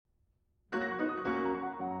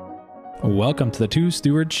Welcome to the Two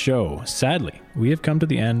Stewards Show. Sadly, we have come to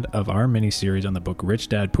the end of our mini-series on the book Rich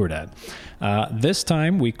Dad, Poor Dad. This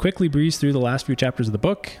time, we quickly breeze through the last few chapters of the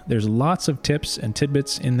book. There's lots of tips and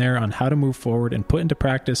tidbits in there on how to move forward and put into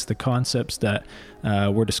practice the concepts that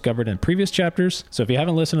were discovered in previous chapters. So if you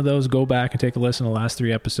haven't listened to those, go back and take a listen to the last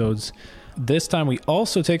 3 episodes. This time, we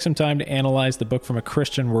also take some time to analyze the book from a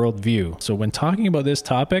Christian worldview. So when talking about this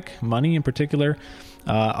topic, money in particular,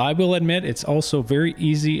 I will admit it's also very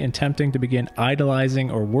easy and tempting to begin idolizing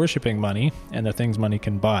or worshiping money and the things money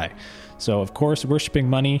can buy. So, of course, worshiping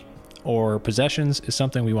money or possessions is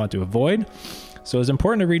something we want to avoid. So it's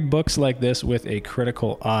important to read books like this with a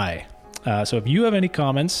critical eye. So if you have any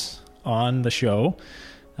comments on the show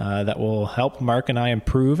that will help Mark and I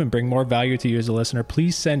improve and bring more value to you as a listener,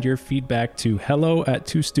 please send your feedback to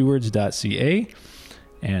hello@twostewards.ca.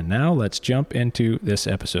 And now let's jump into this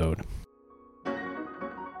episode.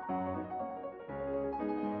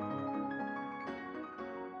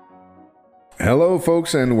 Hello,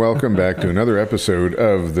 folks, and welcome back to another episode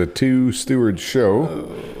of the Two Stewards Show.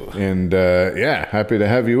 And happy to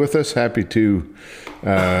have you with us. Happy to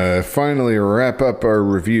finally wrap up our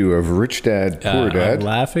review of Rich Dad, Poor Dad. I'm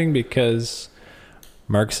laughing because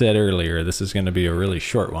Mark said earlier this is going to be a really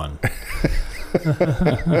short one.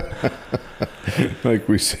 Like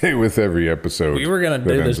we say with every episode. We were going to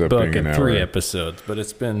do this book in 3 episodes, but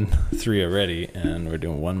it's been 3 already, and we're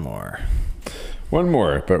doing one more. One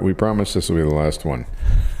more, but we promise this will be the last one.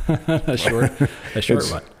 a short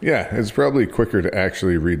one. Yeah, it's probably quicker to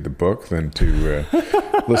actually read the book than to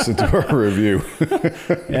listen to our review.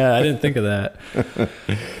 Yeah, I didn't think of that.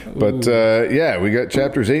 But we got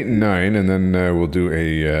chapters 8 and 9, and then we'll do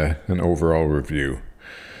an overall review.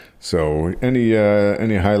 So,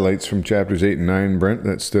 any highlights from chapters 8 and 9, Brent,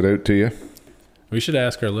 that stood out to you? We should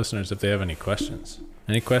ask our listeners if they have any questions.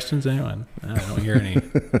 Any questions, anyone? I don't hear any.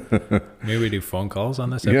 Maybe we do phone calls on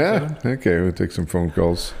this episode? Yeah, okay. We'll take some phone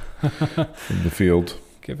calls from the field.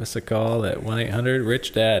 Give us a call at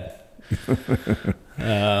 1-800-RICH-DAD.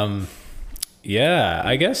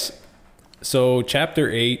 I guess. So chapter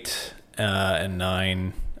 8 and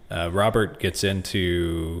 9, Robert gets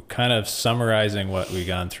into kind of summarizing what we've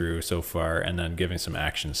gone through so far and then giving some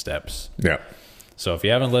action steps. Yeah. So if you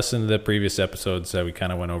haven't listened to the previous episodes that we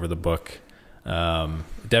kind of went over the book,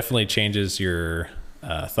 definitely changes your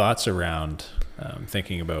thoughts around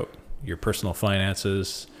thinking about your personal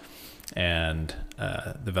finances and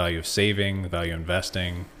the value of saving, the value of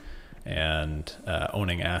investing, and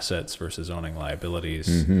owning assets versus owning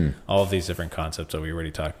liabilities. Mm-hmm. All of these different concepts that we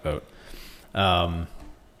already talked about. And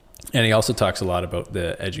he also talks a lot about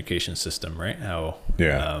the education system, right? How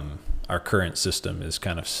our current system is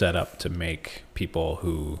kind of set up to make people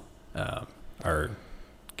who are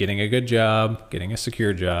getting a good job, getting a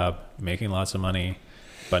secure job, making lots of money,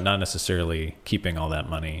 but not necessarily keeping all that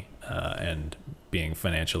money and being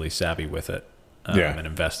financially savvy with it and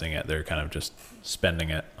investing it. They're kind of just spending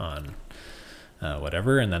it on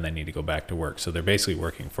whatever, and then they need to go back to work. So they're basically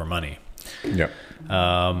working for money. Yeah.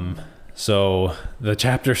 So the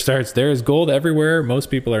chapter starts, there is gold everywhere. Most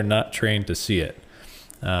people are not trained to see it.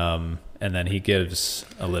 And then he gives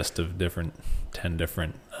a list of 10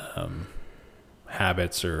 different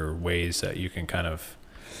habits or ways that you can kind of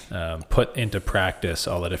put into practice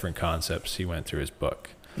all the different concepts he went through his book.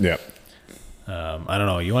 Yeah. I don't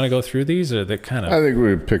know. You want to go through these, or that kind of? I think we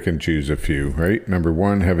would pick and choose a few, right? Number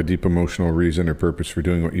 1, have a deep emotional reason or purpose for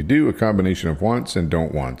doing what you do, a combination of wants and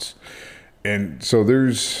don't wants. And so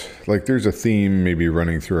there's a theme maybe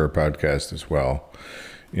running through our podcast as well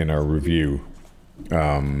in our review,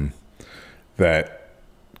 that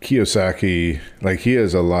Kiyosaki, he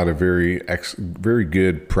has a lot of very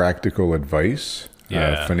good practical advice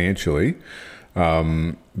financially,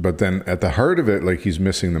 but then at the heart of it, he's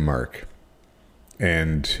missing the mark.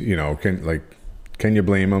 And can you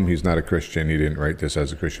blame him? He's not a Christian. He didn't write this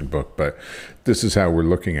as a Christian book, but this is how we're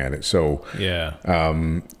looking at it. So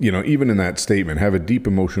even in that statement, have a deep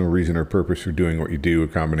emotional reason or purpose for doing what you do, a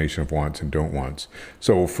combination of wants and don't wants.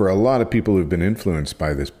 So for a lot of people who've been influenced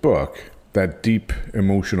by this book, that deep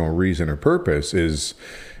emotional reason or purpose is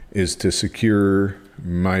to secure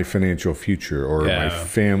my financial future or my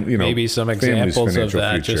family, maybe some examples of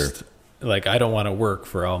that, future. just I don't want to work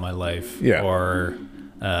for all my life, or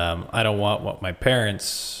I don't want what my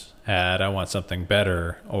parents had, I want something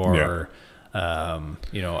better, or I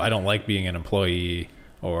don't like being an employee,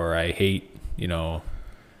 or I hate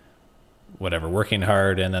working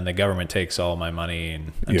hard, and then the government takes all my money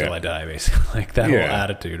until I die, basically. That whole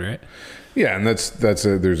attitude, right? Yeah, and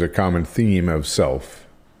there's a common theme of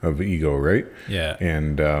ego, right? Yeah.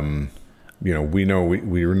 And we know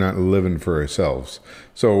we are not living for ourselves.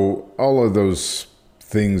 So all of those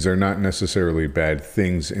things are not necessarily bad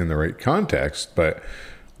things in the right context, but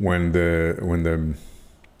when the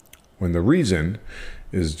reason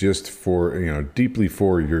is just for, deeply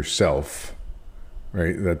for yourself,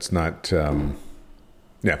 right? That's not,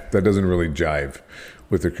 that doesn't really jive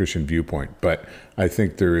with the Christian viewpoint. But I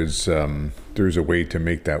think there's a way to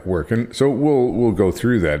make that work. And so we'll go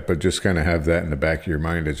through that, but just kind of have that in the back of your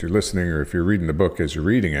mind as you're listening, or if you're reading the book as you're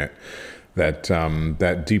reading it,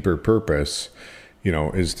 that deeper purpose,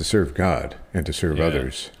 is to serve God and to serve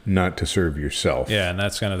others, not to serve yourself. Yeah, and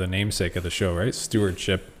that's kind of the namesake of the show, right?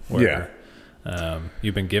 Stewardship, where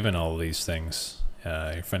you've been given all of these things,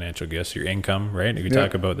 your financial gifts, your income, right? If you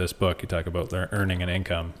talk about this book, you talk about earning an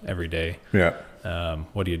income every day. Yeah.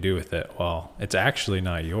 What do you do with it? Well, it's actually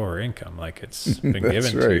not your income. Like, it's been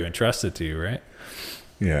given to you and trusted to you, right?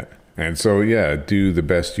 Yeah. And so, do the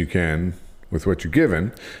best you can with what you're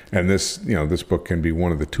given. And this book can be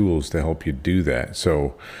one of the tools to help you do that.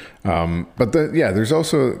 So, there's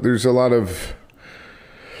a lot of,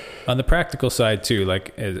 on the practical side too,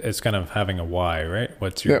 like it's kind of having a why, right?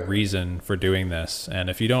 What's your reason for doing this? And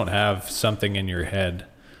if you don't have something in your head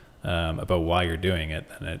about why you're doing it,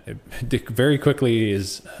 then it very quickly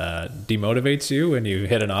demotivates you when you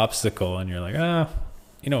hit an obstacle and you're like,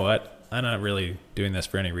 you know what? I'm not really doing this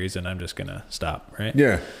for any reason. I'm just going to stop, right?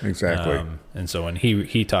 Yeah, exactly. And so when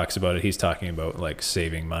he talks about it, he's talking about like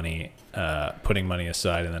saving money, putting money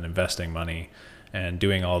aside and then investing money and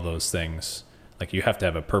doing all those things. Like, you have to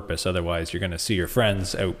have a purpose. Otherwise, you're going to see your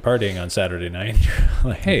friends out partying on Saturday night.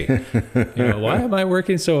 You're like, hey, why am I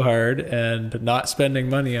working so hard and not spending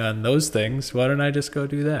money on those things? Why don't I just go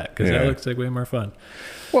do that? Because that looks like way more fun.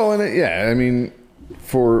 Well, and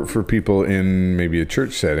for people in maybe a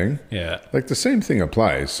church setting, like the same thing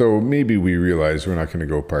applies. So maybe we realize we're not going to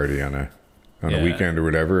go party on a weekend or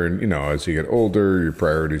whatever. And, as you get older, your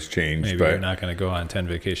priorities change. Maybe you're not going to go on 10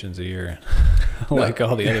 vacations a year like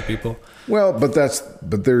all the other people. Well, but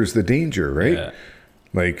there's the danger, right? Yeah.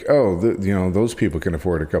 Like, those people can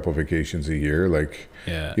afford a couple vacations a year. Like,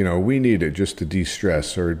 we need it just to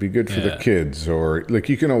de-stress, or it'd be good for the kids, or like,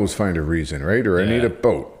 you can always find a reason, right? Or I need a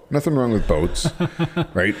boat. Nothing wrong with boats,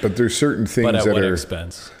 right? But there's certain things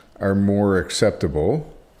that are more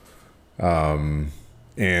acceptable. And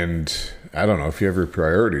I don't know, if you have your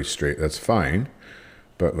priorities straight, that's fine.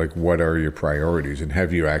 But like, what are your priorities? And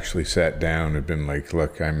have you actually sat down and been like,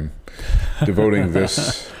 look, I'm devoting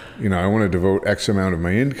this, I want to devote X amount of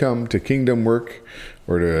my income to kingdom work,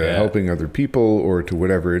 or to helping other people, or to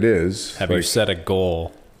whatever it is. Have you set a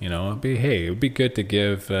goal? It would be good to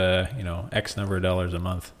give, X number of dollars a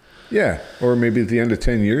month. Yeah. Or maybe at the end of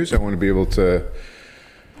 10 years, I want to be able to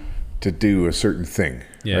do a certain thing,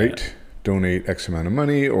 right? Donate X amount of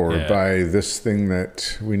money, or buy this thing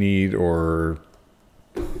that we need, or,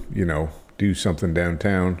 do something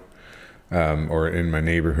downtown, or in my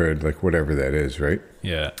neighborhood, like whatever that is, right?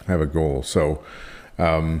 Yeah. Have a goal. So,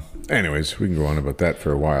 anyways, we can go on about that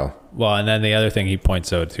for a while. Well, and then the other thing he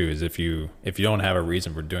points out too is if you don't have a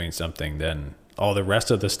reason for doing something, then all the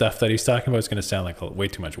rest of the stuff that he's talking about is going to sound like way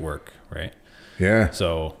too much work, right? Yeah.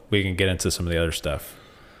 So we can get into some of the other stuff.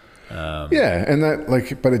 And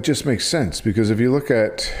that, but it just makes sense, because if you look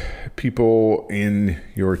at people in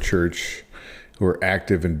your church who are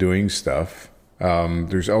active and doing stuff,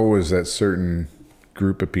 there's always that certain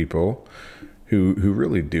group of people who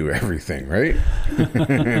really do everything, right?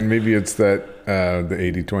 And maybe it's that the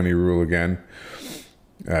 80-20 rule again,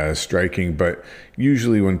 striking. But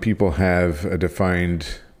usually when people have a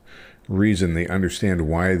defined reason, they understand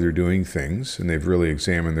why they're doing things, and they've really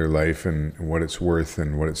examined their life and what it's worth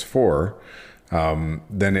and what it's for,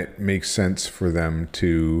 then it makes sense for them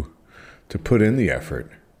to put in the effort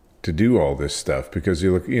to do all this stuff. Because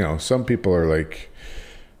you look, some people are like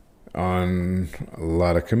on a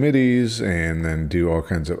lot of committees and then do all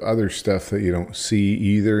kinds of other stuff that you don't see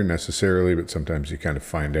either necessarily, but sometimes you kind of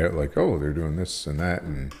find out like, oh, they're doing this and that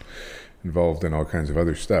and involved in all kinds of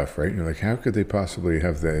other stuff, right? And you're like, how could they possibly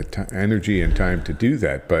have the energy and time to do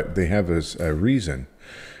that? But they have a reason.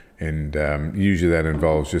 And usually that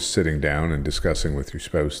involves just sitting down and discussing with your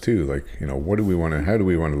spouse too. Like, how do we want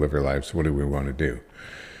to live our lives? What do we want to do?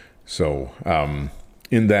 So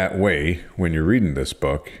in that way, when you're reading this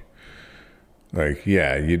book, like,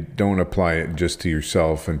 you don't apply it just to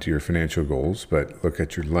yourself and to your financial goals, but look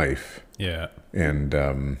at your life. Yeah. And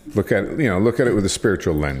look at it with a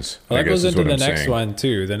spiritual lens. Well, that goes into the next one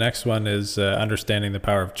too. The next one is understanding the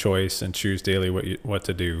power of choice and choose daily what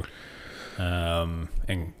to do. And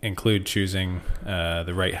include choosing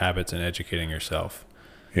the right habits and educating yourself.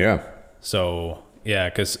 Yeah. So Yeah,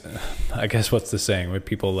 because I guess what's the saying? When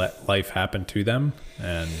people let life happen to them,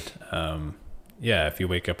 and if you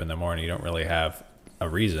wake up in the morning, you don't really have a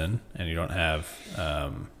reason, and you don't have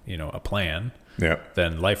a plan. Yeah.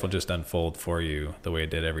 Then life will just unfold for you the way it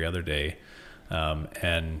did every other day.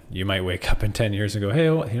 And you might wake up in 10 years and go, hey,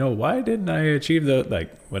 why didn't I achieve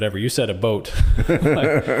whatever you said, a boat?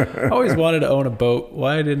 I always wanted to own a boat.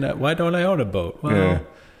 Why don't I own a boat? Well,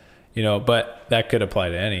 but that could apply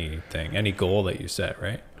to anything, any goal that you set,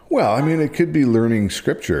 right? Well, I mean, it could be learning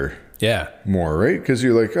scripture. Yeah. More, right? Because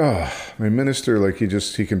you're like, my minister, like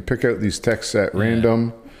he can pick out these texts at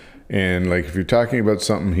random. And like, if you're talking about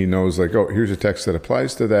something, he knows like, oh, here's a text that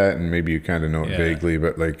applies to that. And maybe you kind of know it vaguely,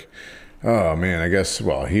 but like, oh man, I guess,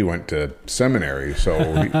 well, he went to seminary. So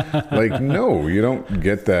no, you don't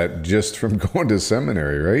get that just from going to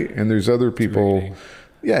seminary, right? And there's other people.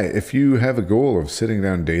 If you have a goal of sitting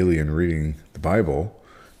down daily and reading the Bible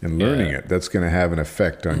and learning it, that's going to have an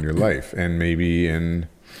effect on your life. And maybe in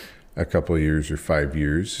a couple of years or 5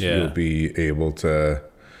 years, you'll be able to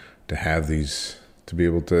have these, to be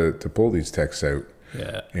able to pull these texts out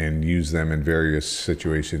and use them in various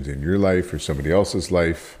situations in your life or somebody else's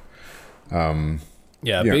life.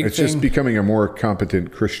 It's just becoming a more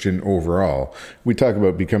competent Christian overall. We talk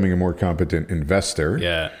about becoming a more competent investor.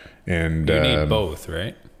 Yeah. And you need both,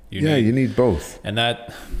 right? You need both. And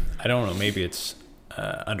that, I don't know, maybe it's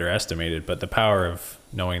underestimated, but the power of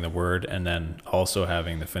knowing the word and then also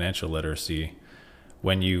having the financial literacy,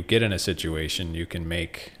 when you get in a situation, you can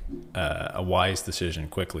make a wise decision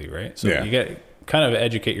quickly, right? So you get kind of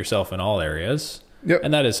educate yourself in all areas. Yep.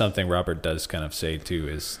 And that is something Robert does kind of say too,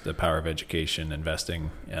 is the power of education,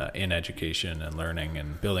 investing in education and learning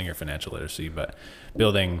and building your financial literacy, but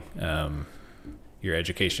building your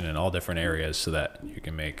education in all different areas so that you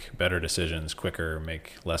can make better decisions quicker,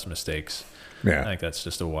 make less mistakes. Yeah. I think that's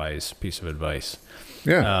just a wise piece of advice.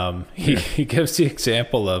 Yeah. He gives the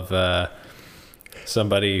example of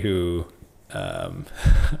somebody who,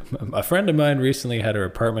 a friend of mine recently had her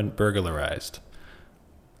apartment burglarized.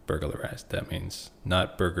 That means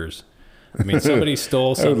not burgers. I mean, somebody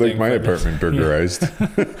stole something. I would like my apartment burglarized.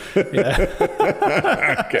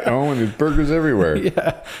 Get home and there's burgers everywhere.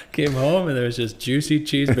 Yeah. Came home and there was just juicy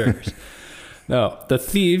cheeseburgers. No, the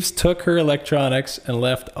thieves took her electronics and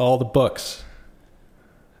left all the books.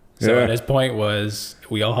 So and his point was,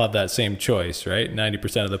 we all have that same choice, right?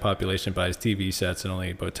 90% of the population buys TV sets and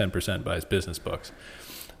only about 10% buys business books.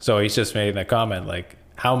 So he's just made that comment like,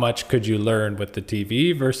 how much could you learn with the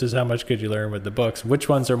TV versus how much could you learn with the books? Which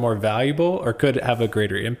ones are more valuable or could have a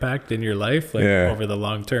greater impact in your life over the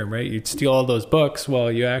long term, right? You'd steal all those books.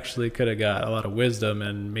 Well, you actually could have got a lot of wisdom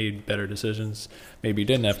and made better decisions. Maybe you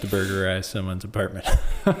didn't have to burglarize someone's apartment.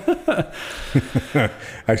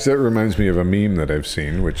 Actually, that reminds me of a meme that I've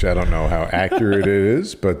seen, which I don't know how accurate it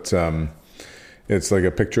is, but it's like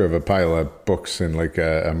a picture of a pile of books in like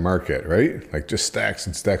a market, right? Like just stacks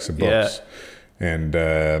and stacks of books. Yeah. And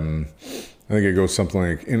I think it goes something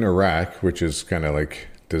like in Iraq, which is kind of like,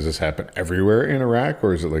 does this happen everywhere in Iraq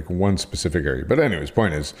or is it like one specific area? But anyways,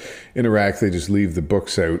 point is, in Iraq, they just leave the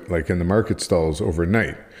books out like in the market stalls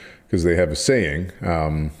overnight because they have a saying.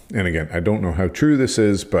 And again, I don't know how true this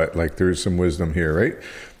is, but like there's some wisdom here, right?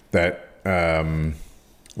 That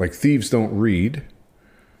like thieves don't read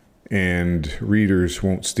and readers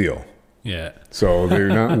won't steal. Yeah. So they're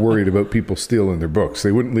not worried about people stealing their books.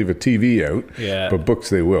 They wouldn't leave a TV out, but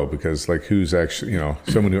books they will, because like who's actually,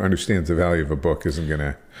 someone who understands the value of a book isn't going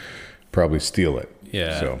to probably steal it.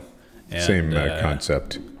 Yeah. So same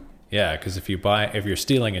concept. Yeah, because if you're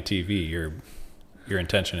stealing a TV, your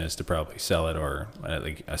intention is to probably sell it, or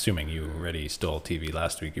like assuming you already stole a TV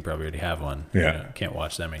last week, you probably already have one. Yeah. You can't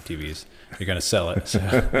watch that many TVs. You're going to sell it. So,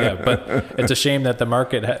 but it's a shame that the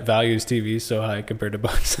market values TVs so high compared to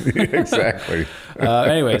books. Exactly.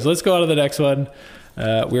 Anyways, let's go on to the next one.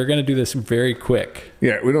 We're going to do this very quick.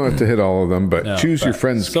 Yeah, we don't have to hit all of them, but choose your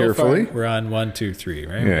friends carefully. Far, we're on 1, 2, 3,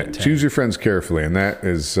 right? Yeah, choose your friends carefully, and that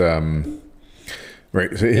is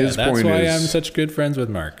right. So his that's point why is, I'm such good friends with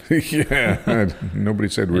Mark. Yeah, nobody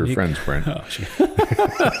said we were friends, Brent. I'm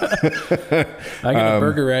going to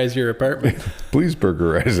burglarize your apartment. Please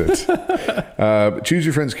burglarize it. Choose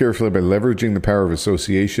your friends carefully by leveraging the power of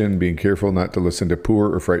association, being careful not to listen to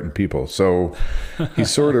poor or frightened people. So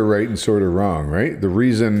he's sort of right and sort of wrong, right? The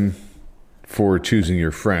reason for choosing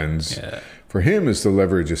your friends for him is to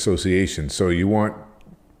leverage association. So you want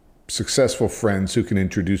successful friends who can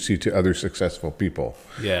introduce you to other successful people.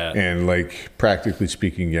 Yeah. And like practically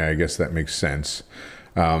speaking, I guess that makes sense.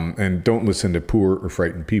 And don't listen to poor or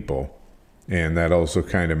frightened people. And that also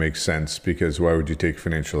kind of makes sense, because why would you take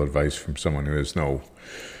financial advice from someone who has no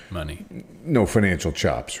money. No financial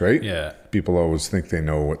chops, right? Yeah. People always think they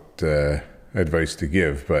know what advice to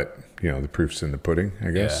give, but the proof's in the pudding,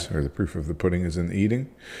 I guess, or the proof of the pudding is in the eating,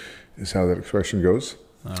 is how that expression goes.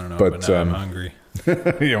 I don't know, but now I'm hungry.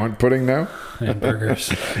 You want pudding now? And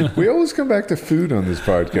burgers. We always come back to food on this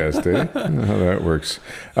podcast, eh? I don't know how that works.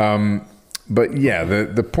 But yeah,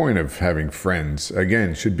 the point of having friends,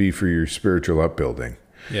 again, should be for your spiritual upbuilding.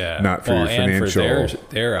 Yeah. Not for your financial. And for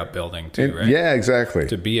their upbuilding too, right? Yeah, exactly.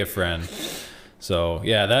 To be a friend. So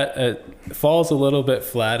yeah, that falls a little bit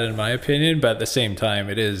flat in my opinion, but at the same time,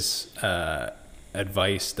 it is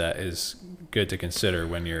advice that is good to consider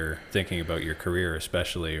when you're thinking about your career,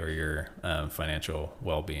 especially, or your financial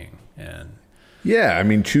well-being. And yeah, I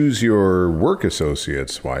mean, choose your work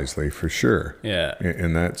associates wisely for sure. Yeah,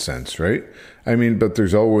 in that sense, right? I mean, but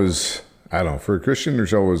there's always, I don't know, for a Christian,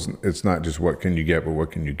 there's always, it's not just what can you get, but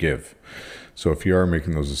what can you give. So if you are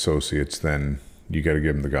making those associates, then you got to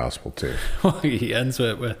give them the gospel too. Well, he ends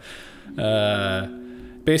with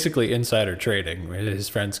basically insider trading, where his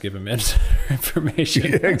friends give him insider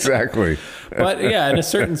information. Yeah, exactly. But yeah, in a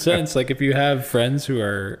certain sense, like if you have friends who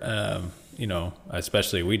are,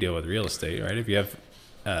 especially we deal with real estate, right? If you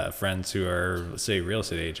have friends who are, say, real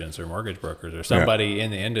estate agents or mortgage brokers or somebody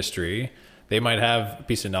in the industry, they might have a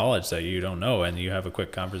piece of knowledge that you don't know, and you have a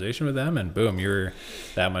quick conversation with them, and boom, you're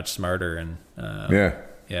that much smarter. And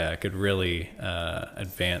it could really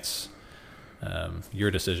advance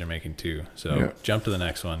your decision making too. So jump to the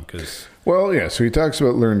next one, because so he talks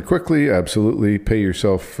about learn quickly. Absolutely. Pay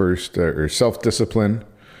yourself first, or self-discipline.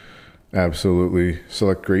 Absolutely.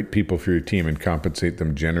 Select great people for your team and compensate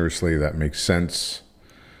them generously. That makes sense.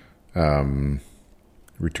 Return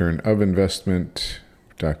of investment.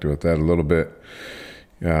 We talked about that a little bit.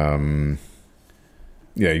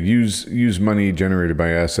 Use money generated by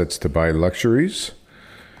assets to buy luxuries.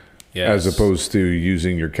 Yes. As opposed to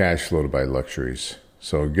using your cash flow to buy luxuries.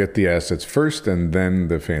 So get the assets first and then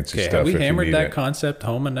the fancy stuff. Have we hammered that concept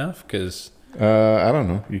home enough? Because I don't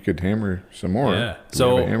know. You could hammer some more. Yeah.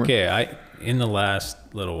 So in the last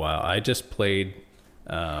little while, I just played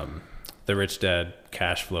the Rich Dad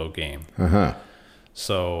cash flow game.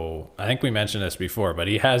 So I think we mentioned this before, but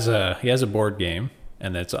he has a board game,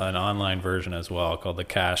 and it's an online version as well called the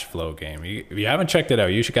Cash Flow Game. If you haven't checked it out,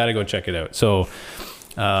 you got to go check it out. So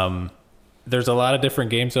there's a lot of different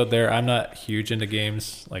games out there. I'm not huge into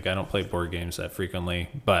games. Like, I don't play board games that frequently,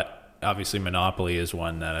 but obviously Monopoly is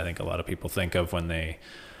one that I think a lot of people think of when they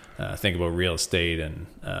think about real estate and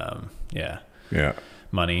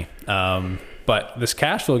money. But this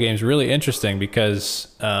cash flow game is really interesting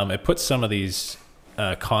because it puts some of these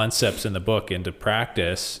concepts in the book into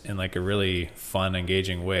practice in like a really fun,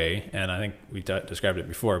 engaging way. And I think we described it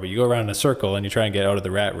before, but you go around in a circle and you try and get out of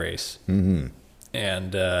the rat race. Mm-hmm.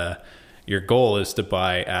 And your goal is to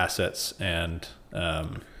buy assets and,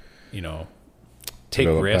 take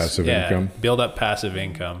risks. Build up passive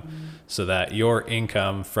income so that your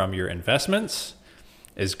income from your investments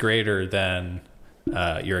is greater than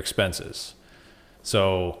your expenses.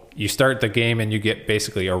 So you start the game and you get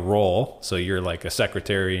basically a role. So you're like a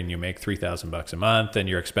secretary and you make $3,000 a month, and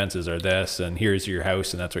your expenses are this, and here's your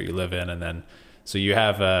house, and that's what you live in. And then, so you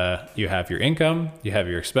have your income, you have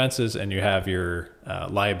your expenses, and you have your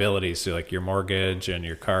liabilities. So like your mortgage and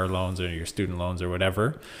your car loans or your student loans or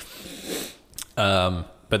whatever.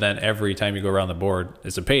 But then every time you go around the board,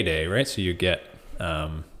 it's a payday, right? So you get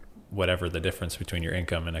whatever the difference between your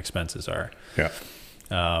income and expenses are. Yeah.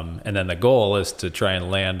 And then the goal is to try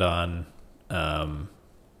and land on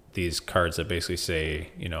these cards that basically say,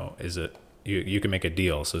 is it you can make a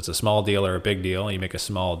deal. So it's a small deal or a big deal, and you make a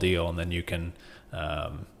small deal, and then you can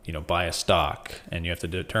buy a stock, and you have to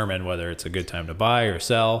determine whether it's a good time to buy or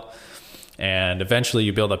sell. And eventually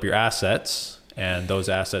you build up your assets, and those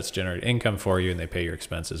assets generate income for you, and they pay your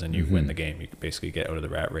expenses, and you win the game. You basically get out of the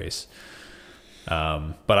rat race.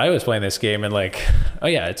 But I was playing this game and like,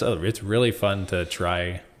 it's really fun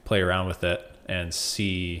to play around with it and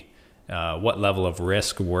see what level of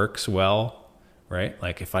risk works well, right?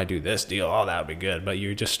 Like if I do this deal, that would be good. But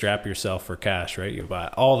you just strap yourself for cash, right? You buy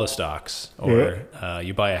all the stocks, or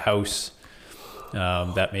you buy a house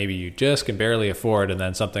that maybe you just can barely afford, and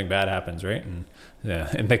then something bad happens, right? And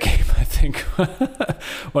in the game, I think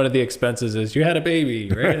one of the expenses is you had a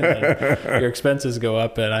baby, right? And then your expenses go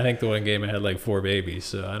up, and I think the one game I had like 4 babies,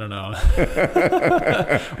 so I don't know.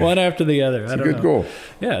 One after the other. It's a good goal.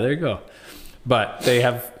 Yeah, there you go. But they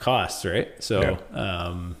have costs, right? So,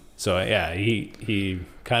 he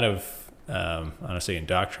kind of, I don't want to say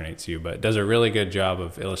indoctrinates you, but does a really good job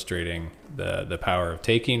of illustrating the power of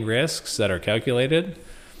taking risks that are calculated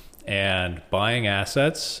and buying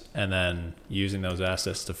assets and then using those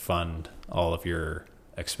assets to fund all of your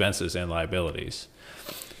expenses and liabilities.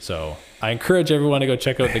 So I encourage everyone to go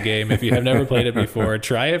check out the game. If you have never played it before,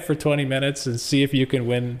 try it for 20 minutes and see if you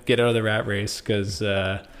can get out of the rat race, because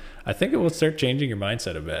I think it will start changing your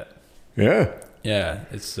mindset a bit. Yeah. Yeah,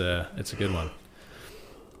 it's a good one.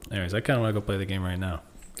 Anyways, I kind of want to go play the game right now.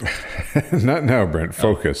 Not now, Brent.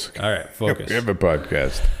 Focus. All right, focus. We have a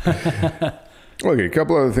podcast. Okay, a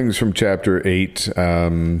couple other things from chapter 8.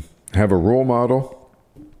 Have a role model.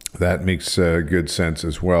 That makes good sense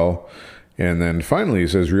as well. And then finally, he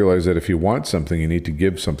says, realize that if you want something, you need to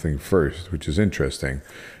give something first, which is interesting.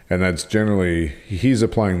 And that's generally, he's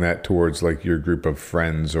applying that towards like your group of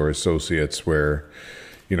friends or associates where,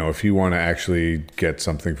 you know, if you want to actually get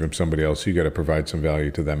something from somebody else, you got to provide some value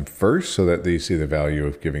to them first so that they see the value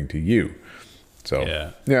of giving to you. So,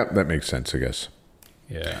 yeah, that makes sense, I guess.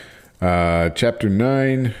 Yeah. Chapter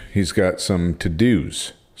 9, he's got some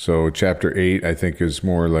to-dos. So chapter 8, I think, is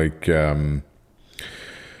more like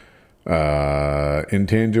not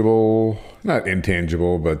intangible,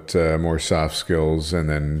 but more soft skills. And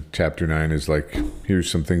then chapter 9 is like, here's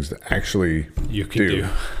some things that actually you can do.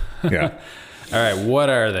 Yeah. All right, what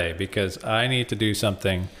are they? Because I need to do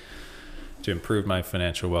something to improve my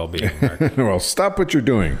financial well-being, Mark. Well, stop what you're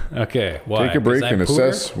doing. Okay, why? Take a break and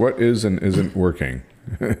assess what is and isn't working.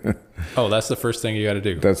 Oh, that's the first thing you got to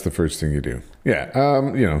do. That's the first thing you do. Yeah.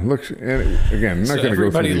 You know, look, and again, I'm not going to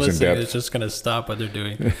go through these in depth. Is just going to stop what they're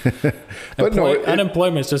doing. But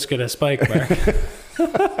unemployment's just going to spike, Mark.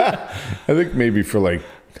 I think maybe for like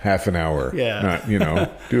half an hour. Yeah. Not, you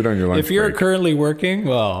know, do it on your lunch break. If you're currently working,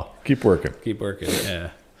 well, keep working.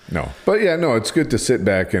 Yeah. No, but yeah, no, it's good to sit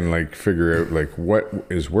back and like figure out like what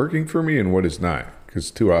is working for me and what is not. Because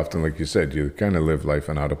too often, like you said, you kind of live life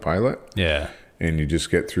on autopilot. Yeah. And you just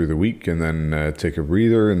get through the week and then take a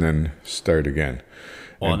breather and then start again.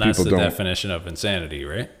 Well, and that's the definition of insanity,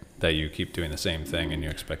 right? That you keep doing the same thing and you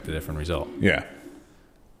expect a different result. Yeah.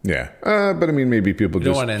 Yeah. But I mean, maybe people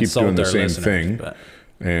just keep doing the same thing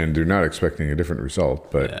and they're not expecting a different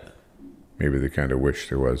result, but maybe they kind of wish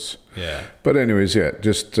there was. Yeah. But anyways, yeah,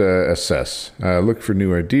 just assess. Look for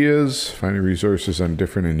new ideas, finding resources on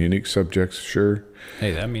different and unique subjects, sure.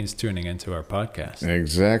 Hey, that means tuning into our podcast.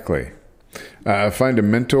 Exactly. Find a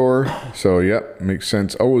mentor. So, yep, makes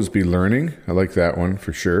sense. Always be learning. I like that one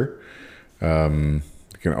for sure. You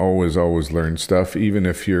can always learn stuff, even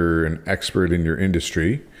if you're an expert in your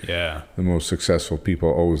industry. Yeah. The most successful people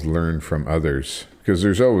always learn from others because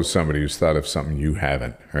there's always somebody who's thought of something you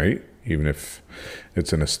haven't, right? Even if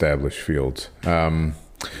it's an established field.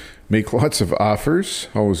 Make lots of offers,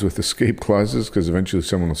 always with escape clauses, because eventually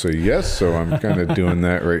someone will say yes. So I'm kind of doing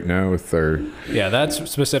that right now with our... Yeah, that's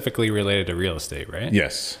specifically related to real estate, right?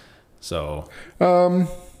 Yes. So...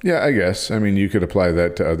 yeah, I guess. I mean, you could apply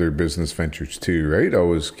that to other business ventures too, right?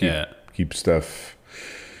 Always keep stuff...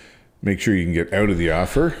 Make sure you can get out of the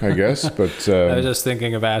offer, I guess. But I was just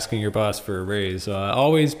thinking of asking your boss for a raise. So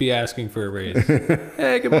always be asking for a raise.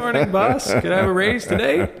 Hey, good morning, boss. Can I have a raise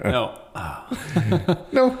today? No. Oh.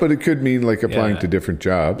 No, but it could mean like applying to different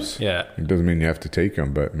jobs. Yeah. It doesn't mean you have to take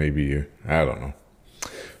them, but maybe I don't know.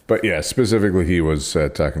 But yeah, specifically he was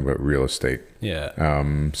talking about real estate.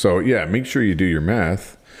 Yeah. So yeah, make sure you do your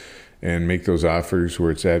math and make those offers where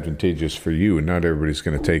it's advantageous for you, and not everybody's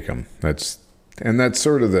going to take them. That's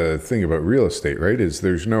sort of the thing about real estate, right? Is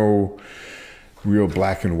there's no real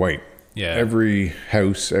black and white. Yeah. Every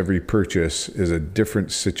house, every purchase is a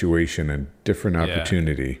different situation and different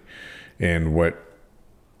opportunity. Yeah. And what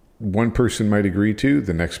one person might agree to,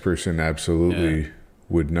 the next person absolutely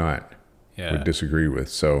would not, would disagree with.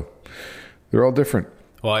 So they're all different.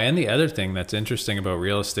 Well, and the other thing that's interesting about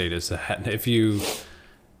real estate is that if you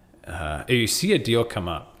see a deal come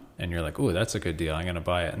up and you're like, oh, that's a good deal, I'm going to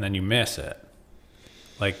buy it. And then you miss it.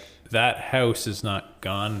 Like, that house is not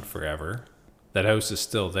gone forever. That house is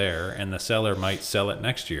still there, and the seller might sell it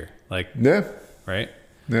next year. Like, right?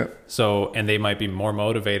 Yeah. So, and they might be more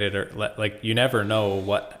motivated, or like, you never know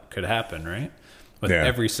what could happen, right? With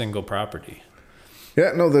every single property.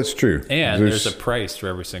 Yeah, no, that's true. And there's a price for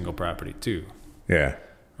every single property too. Yeah.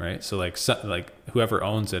 Right. So like whoever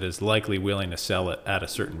owns it is likely willing to sell it at a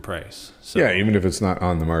certain price. So, yeah, even if it's not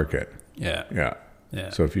on the market. Yeah. Yeah. Yeah.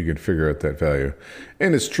 So if you can figure out that value,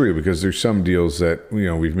 and it's true because there's some deals that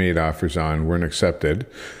we've made offers on, weren't accepted,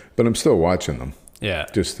 but I'm still watching them. Yeah.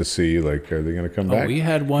 Just to see like, are they going to come back? We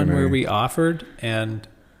had one where we offered and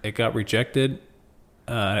it got rejected,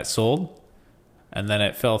 and it sold, and then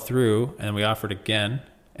it fell through, and we offered again,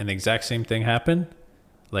 and the exact same thing happened.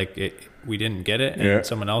 Like we didn't get it, and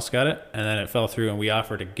someone else got it, and then it fell through, and we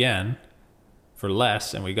offered again for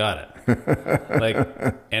less, and we got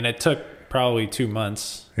it. And it took probably 2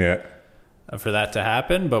 months. Yeah. For that to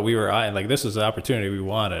happen, but we were like, this was the opportunity we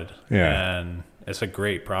wanted. Yeah. And it's a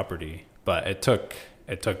great property, but it took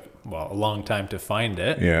a long time to find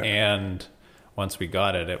it. Yeah. And once we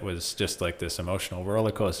got it, it was just like this emotional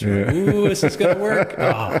roller coaster. Yeah. Like, ooh, this is gonna work.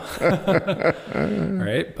 Right.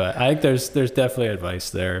 But I think there's definitely advice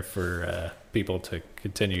there for people to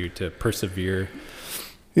continue to persevere.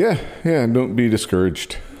 Yeah. And don't be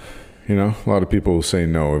discouraged. You know, a lot of people will say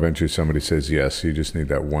no. Eventually somebody says yes. You just need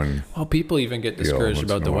that one. Well, people even get discouraged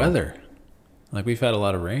about the weather. Like, we've had a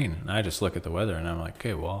lot of rain. And I just look at the weather and I'm like,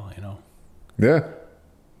 okay, well, you know. Yeah.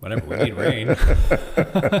 Whatever, we need rain.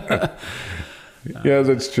 Yeah,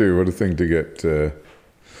 that's true. What a thing to get. You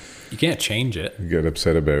can't change it. Get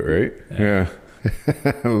upset about, right? Yeah.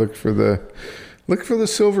 Look for the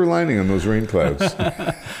silver lining on those rain clouds.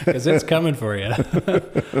 Because it's coming for you.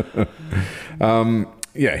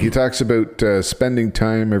 Yeah, he talks about spending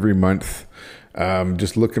time every month,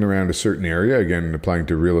 just looking around a certain area, again, applying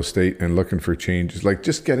to real estate and looking for changes, like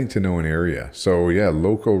just getting to know an area. So yeah,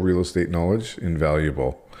 local real estate knowledge,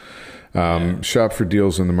 invaluable. Shop for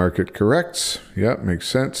deals in the market corrects. Yeah, makes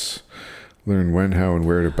sense. Learn when, how, and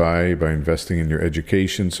where to buy by investing in your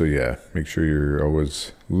education. So yeah, make sure you're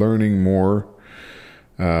always learning more.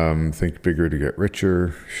 Think bigger to get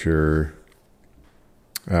richer. Sure.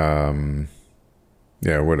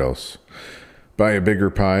 Yeah, what else? Buy a bigger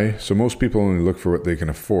pie. So most people only look for what they can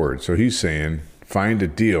afford. So he's saying find a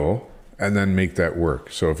deal and then make that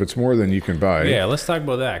work. So if it's more than you can buy. Yeah, let's talk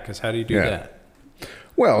about that, because how do you do that?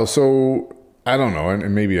 Well, so I don't know,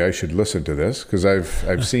 and maybe I should listen to this, because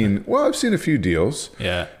I've seen a few deals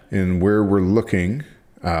in where we're looking,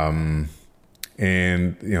 and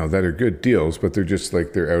you know, that are good deals, but they're just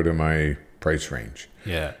like they're out of my price range.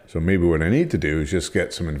 Yeah. So maybe what I need to do is just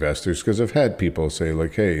get some investors, because I've had people say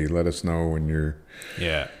like, hey, let us know when you're,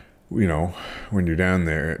 you know, when you're down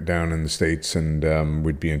in the States, and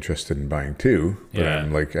we'd be interested in buying too. But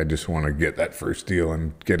I'm like, I just want to get that first deal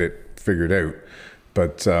and get it figured out.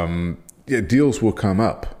 But deals will come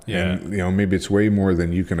up. Yeah. And, you know, maybe it's way more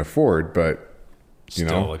than you can afford, but you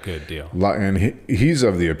still know, a good deal. And he's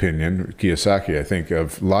of the opinion, Kiyosaki, I think,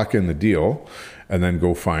 of lock in the deal and then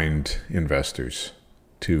go find investors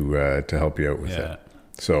to help you out with it.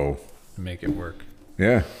 So make it work.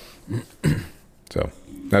 Yeah. So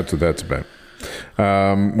that's what that's about.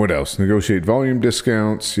 What else? Negotiate volume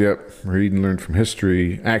discounts. Yep. Read and learn from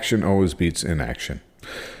history. Action always beats inaction.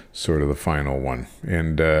 Sort of the final one.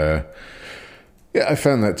 And I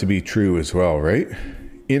found that to be true as well, right?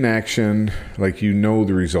 Inaction, like, you know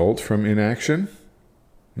the result from inaction?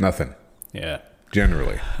 Nothing. Yeah.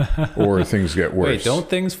 Generally. Or things get worse. Wait, don't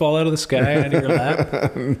things fall out of the sky out of your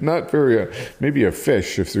lap? Not very. Maybe a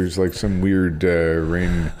fish, if there's like some weird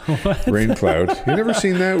rain cloud. You never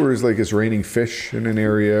seen that, where it's raining fish in an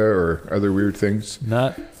area or other weird things?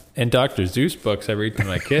 Not in Dr. Seuss books I read to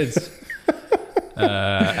my kids.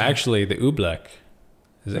 Actually, the Oobleck.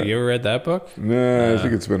 You ever read that book? No, I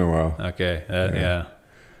think it's been a while. Okay, yeah.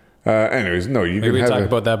 Anyways, no, you Maybe can talk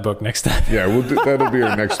about that book next time. Yeah, that'll be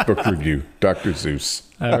our next book review, Dr. Seuss.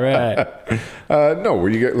 All right. No,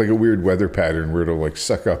 where you get like a weird weather pattern where it'll like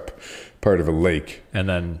suck up part of a lake, and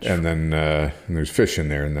then there's fish in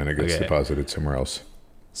there, and then it gets deposited somewhere else.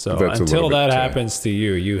 So until that happens to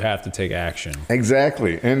you, you have to take action.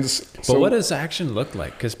 Exactly. And but what does action look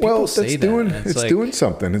like? Because people say that it's doing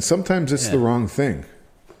something, and sometimes it's the wrong thing.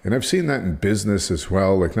 And I've seen that in business as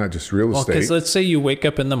well, like not just real estate. Because let's say you wake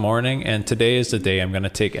up in the morning and today is the day I'm going to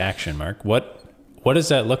take action, Mark. What does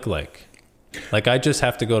that look like? Like, I just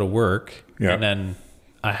have to go to work and then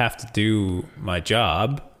I have to do my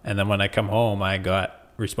job. And then when I come home, I got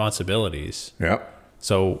responsibilities. Yeah.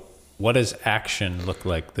 So what does action look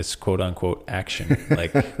like, this quote unquote action?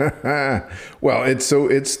 Like, well, it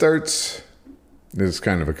starts, it's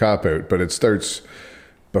kind of a cop out, but it starts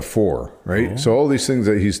before, right? So all these things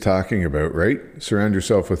that he's talking about, right? Surround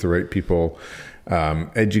yourself with the right people,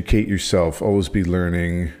 educate yourself, always be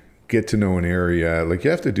learning, get to know an area. Like, you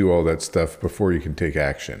have to do all that stuff before you can take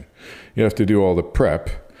action. You have to do all the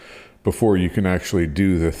prep before you can actually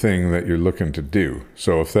do the thing that you're looking to do.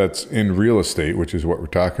 So if that's in real estate, which is what we're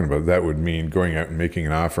talking about, that would mean going out and making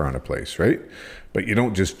an offer on a place, right? But you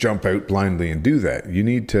don't just jump out blindly and do that. You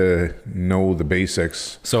need to know the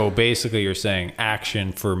basics. So basically you're saying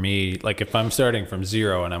action for me, like if I'm starting from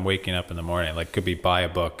zero and I'm waking up in the morning, like could be buy a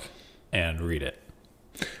book and read it.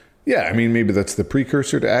 Yeah, I mean, maybe that's the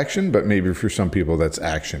precursor to action, but maybe for some people that's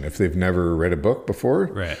action. If they've never read a book before,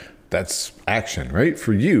 right, that's action, right?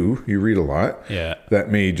 For you read a lot. Yeah. That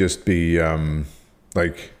may just be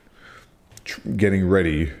like getting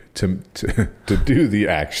ready to do the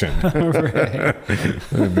action.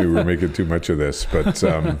 Maybe we're making too much of this, but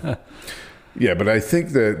yeah. But I think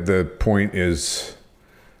that the point is,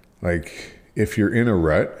 like, if you're in a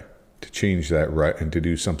rut, to change that rut and to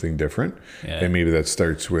do something different, and maybe that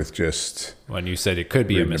starts with just when you said it could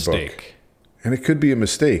be a mistake, and it could be a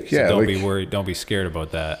mistake. So don't be worried. Don't be scared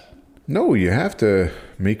about that. No, you have to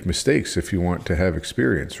make mistakes if you want to have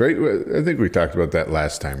experience, right? I think we talked about that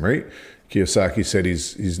last time, right? Kiyosaki said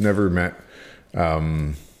he's never met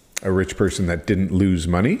a rich person that didn't lose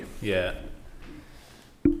money. Yeah.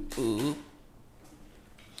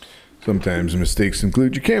 Sometimes mistakes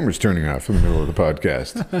include your cameras turning off in the middle of the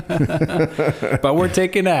podcast. But we're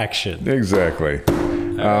taking action. Exactly.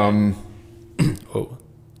 Oh.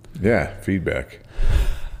 Yeah, feedback.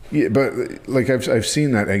 Yeah, but like I've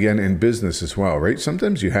seen that again in business as well, right?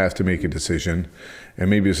 Sometimes you have to make a decision, and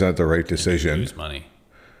maybe it's not the right decision. You lose money.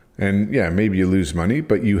 And yeah, maybe you lose money,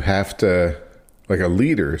 but you have to, like a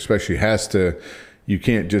leader especially, has to. You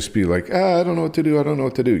can't just be like, I don't know what to do. I don't know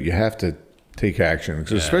what to do. You have to take action,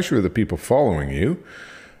 especially with the people following you.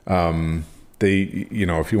 They,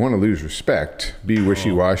 if you want to lose respect, be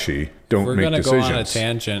wishy-washy. Don't make decisions. We're going to go on a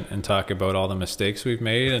tangent and talk about all the mistakes we've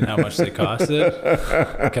made and how much they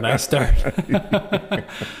costed. Can I start?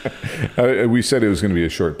 We said it was going to be a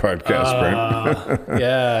short podcast, Brent.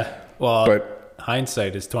 Yeah. Well, but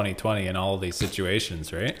hindsight is 20/20 in all these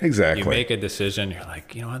situations, right? Exactly. You make a decision, you're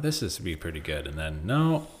like, you know what, this is to be pretty good, and then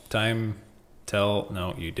no,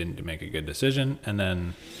 you didn't make a good decision, and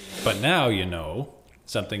then, but now you know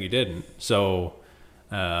something you didn't, so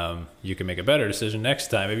you can make a better decision next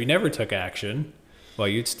time. If you never took action, well,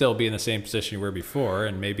 you'd still be in the same position you were before,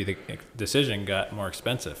 and maybe the decision got more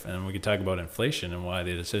expensive. And we could talk about inflation and why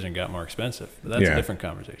the decision got more expensive, but that's a different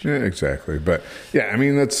conversation. Yeah, exactly. But yeah, I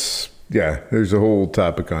mean, there's a whole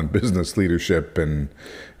topic on business leadership and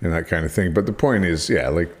that kind of thing. But the point is,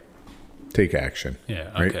 take action.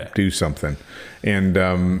 Yeah. Right? Okay. Do something.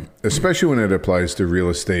 And especially when it applies to real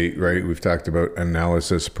estate, right? We've talked about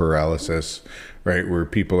analysis paralysis, right? Where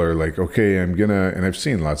people are like, okay, and I'm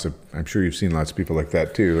sure you've seen lots of people like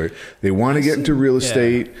that too. Like, they want to get into real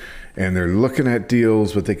estate and they're looking at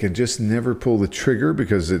deals, but they can just never pull the trigger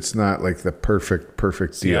because it's not like the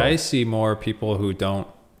perfect deal. I see more people who don't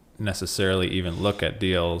necessarily even look at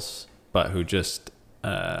deals, but who just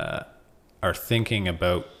are thinking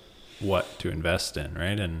about what to invest in,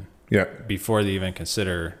 right? And before they even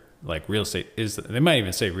consider, like, real estate they might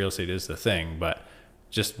even say real estate is the thing, but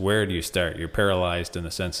just where do you start? You're paralyzed in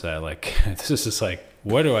the sense that, like, this is just like,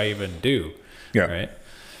 what do I even do? Yeah. Right.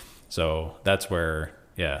 So that's where,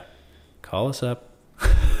 call us up.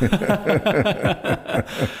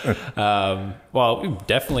 Well,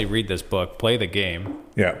 definitely read this book, play the game.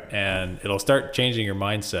 Yeah. And it'll start changing your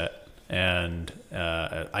mindset. And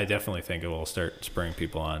I definitely think it will start spurring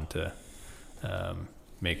people on to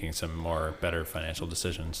making some more better financial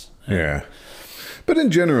decisions. Yeah. But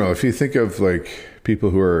in general, if you think of, like,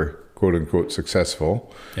 people who are quote unquote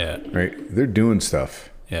successful, right? They're doing stuff.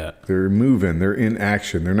 Yeah. They're moving, they're in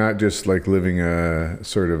action. They're not just like living a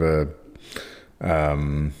sort of a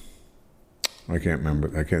I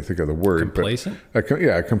can't think of the word. Complacent? But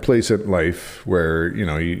a complacent life where,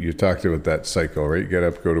 you talked about that cycle, right? You get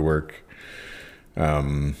up, go to work.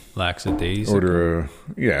 Lackadaisical.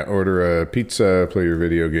 Order a pizza, play your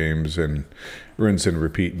video games, and rinse and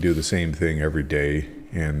repeat and do the same thing every day.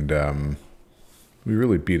 And we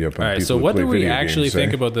really beat up on people. All right, so what do we actually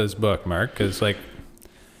think about this book, Mark? Because, like,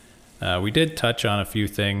 we did touch on a few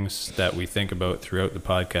things that we think about throughout the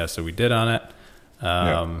podcast, so we did on it.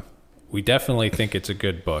 We definitely think it's a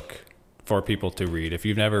good book for people to read. If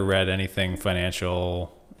you've never read anything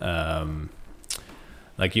financial,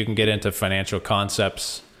 like, you can get into financial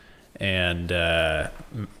concepts and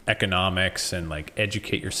economics and, like,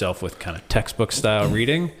 educate yourself with kind of textbook style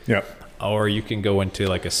reading. Yeah. Or you can go into,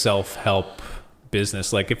 like, a self-help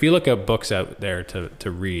business. Like, if you look at books out there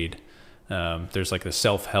to read, there's, like, the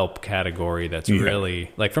self-help category that's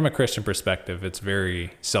really, like, from a Christian perspective, it's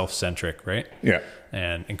very self-centric, right? Yeah.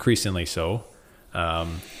 And increasingly so.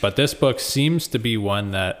 But this book seems to be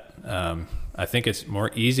one that I think it's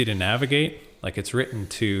more easy to navigate. Like, it's written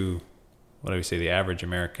to, what do we say, the average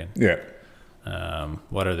American. Yeah.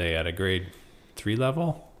 What are they at, a grade 3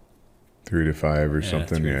 level? 3 to 5 or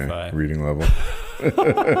something. 3 to 5. Reading level.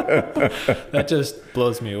 That just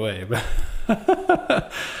blows me away.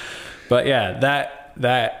 But yeah,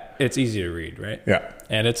 that it's easy to read, right? Yeah.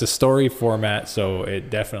 And it's a story format, so it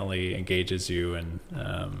definitely engages you, and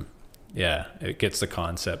it gets the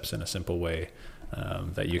concepts in a simple way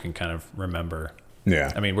that you can kind of remember.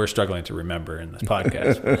 Yeah. I mean, we're struggling to remember in this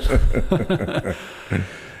podcast.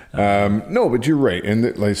 No, but you're right.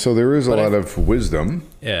 And so there is a lot of wisdom.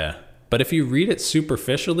 Yeah. But if you read it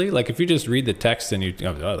superficially, like if you just read the text and you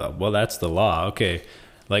go, oh, well, that's the law. Okay.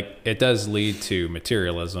 Like it does lead to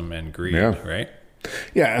materialism and greed, right?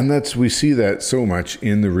 Yeah. And we see that so much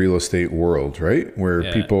in the real estate world, right?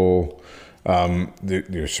 Where people,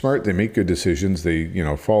 they're smart, they make good decisions. They,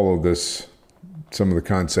 follow some of the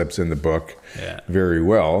concepts in the book very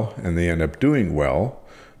well, and they end up doing well.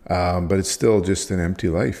 But it's still just an empty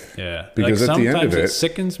life. Yeah. Because at the end of it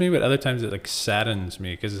sickens me, but other times it saddens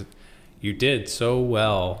me because you did so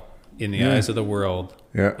well in the eyes of the world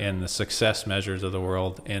and the success measures of the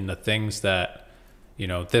world and the things that,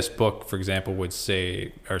 this book, for example, would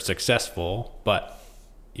say are successful, but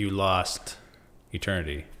you lost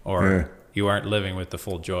eternity or you aren't living with the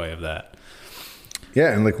full joy of that.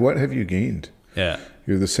 Yeah. And what have you gained? Yeah.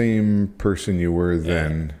 You're the same person you were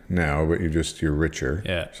then now, but you're richer.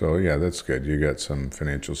 Yeah. So that's good. You got some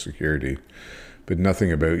financial security, but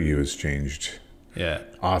nothing about you has changed. Yeah.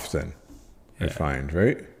 Often, I find,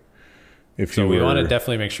 right? We want to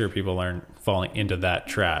definitely make sure people aren't falling into that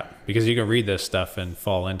trap, because you can read this stuff and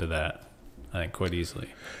fall into that, I think, quite easily.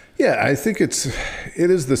 Yeah, I think it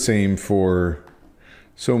is the same for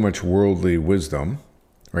so much worldly wisdom.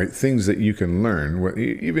 Right? Things that you can learn,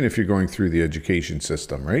 even if you're going through the education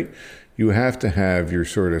system, right? You have to have your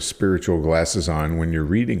sort of spiritual glasses on when you're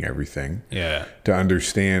reading everything to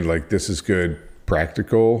understand, this is good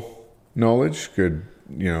practical knowledge, good,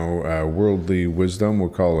 worldly wisdom, we'll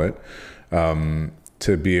call it,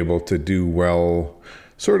 to be able to do well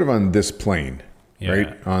sort of on this plane,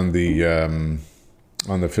 right? On the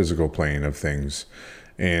physical plane of things.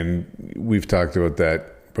 And we've talked about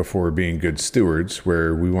that before, being good stewards,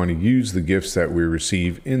 where we want to use the gifts that we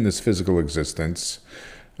receive in this physical existence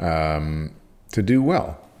to do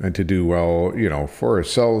well, and to do well, for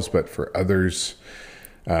ourselves, but for others,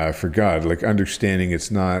 for God, understanding it's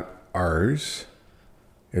not ours,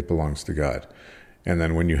 it belongs to God. And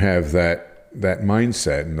then when you have that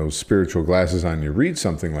mindset and those spiritual glasses on, you read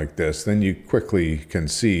something like this, then you quickly can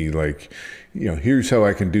see, here's how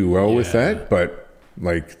I can do well with that, but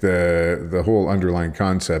the whole underlying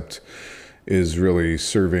concept is really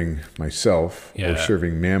serving myself or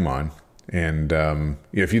serving Mammon. And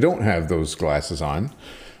if you don't have those glasses on,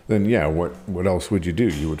 then what else would you do?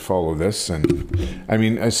 You would follow this. And I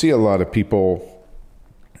mean, I see a lot of people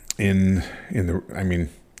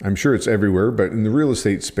I'm sure it's everywhere, but in the real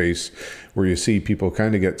estate space, where you see people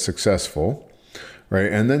kind of get successful,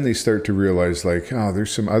 right? And then they start to realize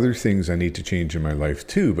there's some other things I need to change in my life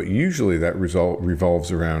too. But usually that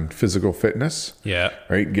revolves around physical fitness. Yeah.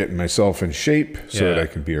 Right. Getting myself in shape so that I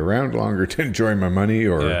can be around longer to enjoy my money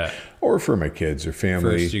or for my kids or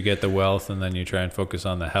family. First you get the wealth, and then you try and focus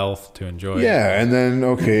on the health to enjoy it. Yeah. And then,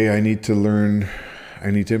 I need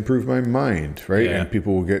to improve my mind. Right. Yeah. And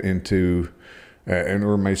people will get into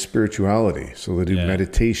or my spirituality. So they do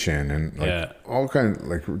meditation and all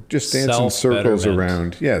just dance in circles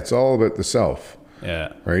around. Yeah, it's all about the self.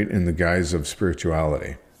 Yeah. Right? In the guise of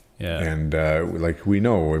spirituality. Yeah. And we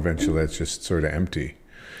know eventually that's just sort of empty.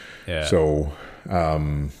 Yeah. So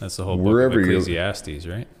that's the whole book of Ecclesiastes,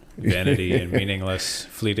 right? Vanity and meaningless,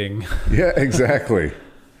 fleeting. Yeah, exactly.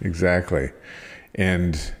 Exactly.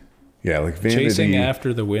 And vanity. Chasing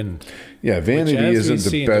after the wind. Yeah, vanity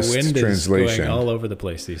isn't the best the wind translation. Is going all over the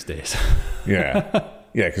place these days. Yeah,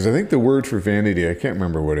 because I think the word for vanity, I can't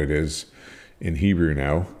remember what it is in Hebrew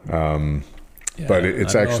now, but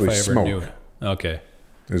it's actually smoke. Okay,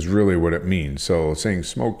 is really what it means. So saying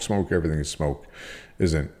smoke, everything is smoke,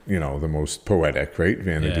 isn't the most poetic, right?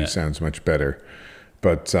 Vanity sounds much better,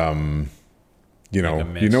 but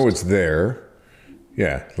it's there.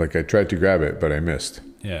 Yeah, I tried to grab it, but I missed.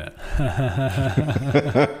 Yeah.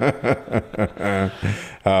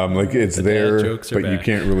 It's there, but back. You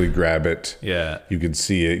can't really grab it. Yeah. You can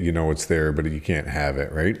see it, it's there, but you can't have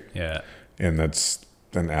it, right? Yeah. And that's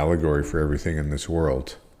an allegory for everything in this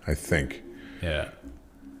world, I think. Yeah.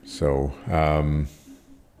 So,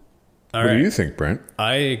 what do you think, Brent?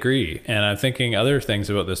 I agree. And I'm thinking other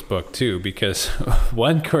things about this book too, because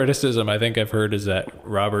one criticism I think I've heard is that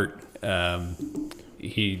Robert,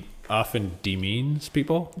 he often demeans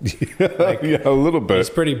people. Yeah, a little bit. He's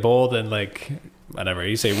pretty bold and whatever.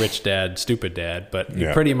 You say rich dad, stupid dad, but he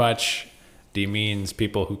pretty much demeans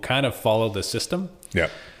people who kind of follow the system. Yeah.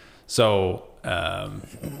 So,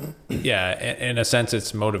 in a sense,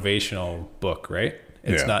 it's a motivational book, right?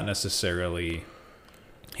 It's not necessarily,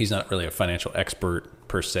 he's not really a financial expert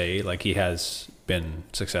per se. He has been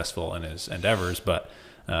successful in his endeavors, but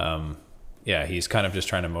he's kind of just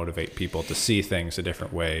trying to motivate people to see things a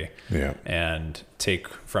different way, and take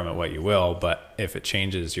from it what you will. But if it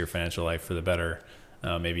changes your financial life for the better,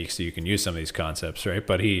 maybe so you can use some of these concepts, right?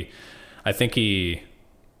 But I think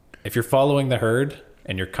if you're following the herd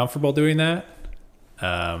and you're comfortable doing that,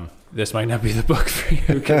 this might not be the book for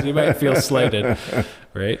you, because you might feel slighted,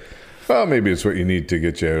 right? Well, maybe it's what you need to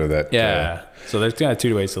get you out of that. Yeah. So there's kind of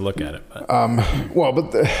two ways to look at it. But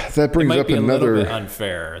that brings up another. A little bit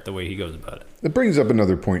unfair the way he goes about it. It brings up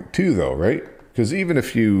another point too, though, right? Because even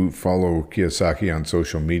if you follow Kiyosaki on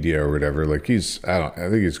social media or whatever, like I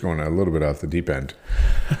think he's going a little bit off the deep end,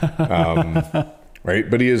 right?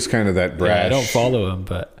 But he is kind of that brash. Yeah, I don't follow him,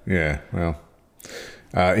 but yeah, well,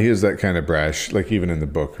 he is that kind of brash, like even in the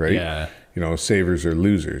book, right? Yeah. Savers are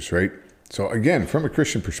losers, right? So again, from a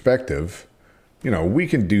Christian perspective, we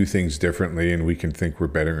can do things differently and we can think we're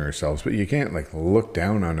bettering ourselves, but you can't like look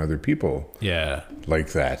down on other people. Yeah.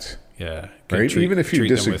 Like that. Yeah. Right. Even if you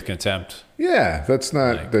treat them with contempt. Yeah. That's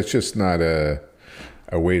just not a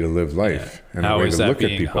way to live life and a way to look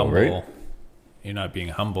at people, humble, right? You're not being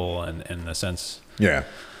humble in the sense. Yeah.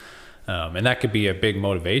 And that could be a big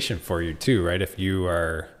motivation for you too, right? If you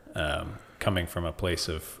are, coming from a place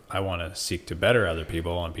of, I want to seek to better other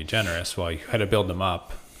people and be generous, well, you had to build them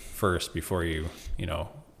up first before you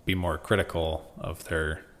be more critical of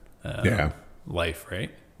their life, right?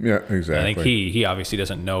 Yeah, exactly. I think he obviously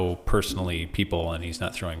doesn't know personally people, and he's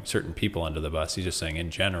not throwing certain people under the bus. He's just saying in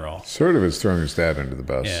general. Sort of is throwing his dad under the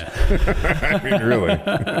bus. Yeah. I mean, really.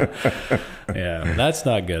 Yeah, that's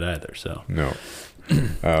not good either. So no.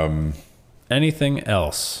 Anything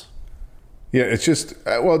else? Yeah, it's just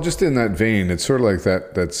just in that vein, it's sort of like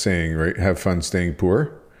that saying, right? Have fun staying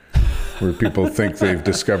poor, where people think they've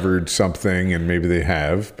discovered something, and maybe they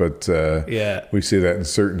have, but we see that in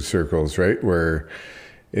certain circles, right? Where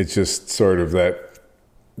it's just sort of that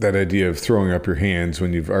idea of throwing up your hands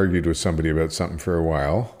when you've argued with somebody about something for a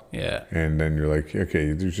while. Yeah. And then you're like, okay,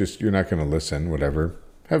 you're not going to listen, whatever.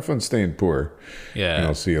 Have fun staying poor. Yeah. And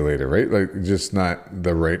I'll see you later, right? Like, just not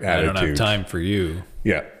the right attitude. I don't have time for you.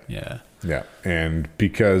 Yeah. Yeah. Yeah. And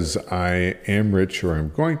because I am rich, or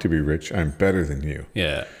I'm going to be rich, I'm better than you.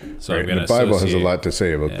 Yeah. So right? I'm going to the Bible has a lot to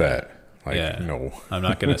say about that. Like, no. I'm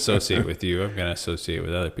not going to associate with you. I'm going to associate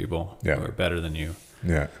with other people who are better than you.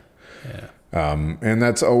 Yeah. Yeah. And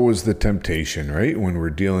that's always the temptation, right? When we're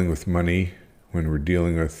dealing with money, when we're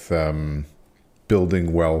dealing with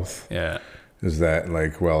building wealth. Yeah. Is that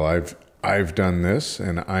like, well, I've done this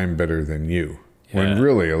and I'm better than you. Yeah. When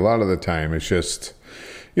really a lot of the time it's just,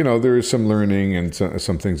 there is some learning and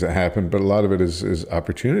some things that happen, but a lot of it is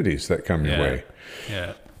opportunities that come your way.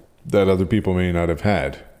 Yeah. That other people may not have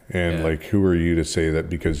had. And like, who are you to say that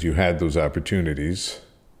because you had those opportunities,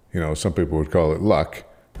 some people would call it luck.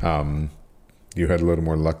 You had a little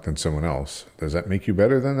more luck than someone else. Does that make you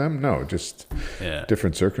better than them? No, just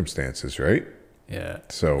different circumstances, right? Yeah.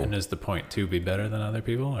 So, and is the point to be better than other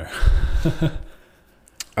people, or?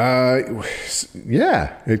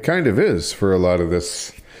 Yeah, it kind of is for a lot of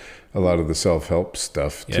the self-help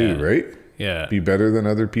stuff too, right? Yeah. Be better than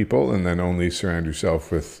other people, and then only surround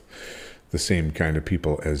yourself with the same kind of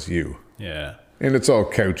people as you. Yeah. And it's all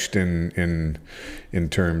couched in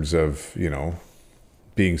terms of,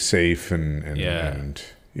 being safe and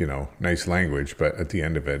nice language, but at the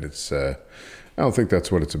end of it, it's I don't think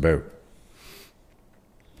that's what it's about.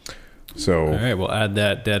 So, all right, we'll add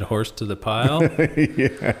that dead horse to the pile.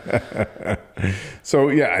 Yeah. So,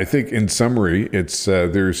 I think in summary, it's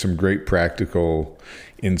there's some great practical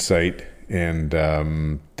insight and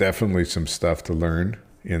definitely some stuff to learn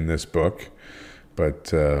in this book.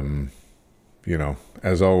 But,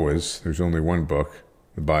 as always, there's only one book,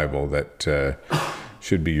 the Bible, that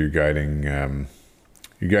should be your guiding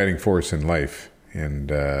force in life.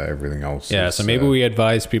 And everything else. Yeah, so maybe we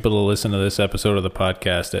advise people to listen to this episode of the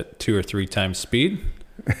podcast at 2 or 3 times speed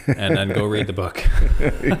and then go read the book.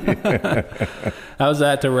 How's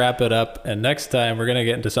that to wrap it up? And next time we're going to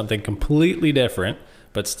get into something completely different,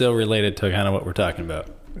 but still related to kind of what we're talking about.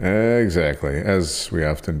 Exactly, as we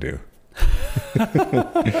often do.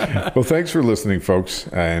 Well, thanks for listening, folks.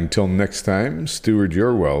 Until next time, steward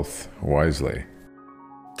your wealth wisely.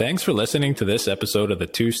 Thanks for listening to this episode of the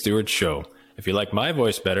Two Stewards Show. If you like my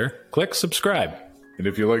voice better, click subscribe. And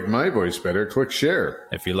if you like my voice better, click share.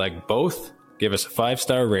 If you like both, give us a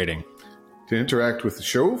 5-star rating. To interact with the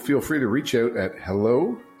show, feel free to reach out at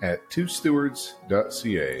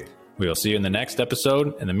hello@twostewards.ca. We'll see you in the next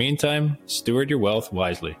episode. In the meantime, steward your wealth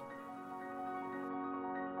wisely.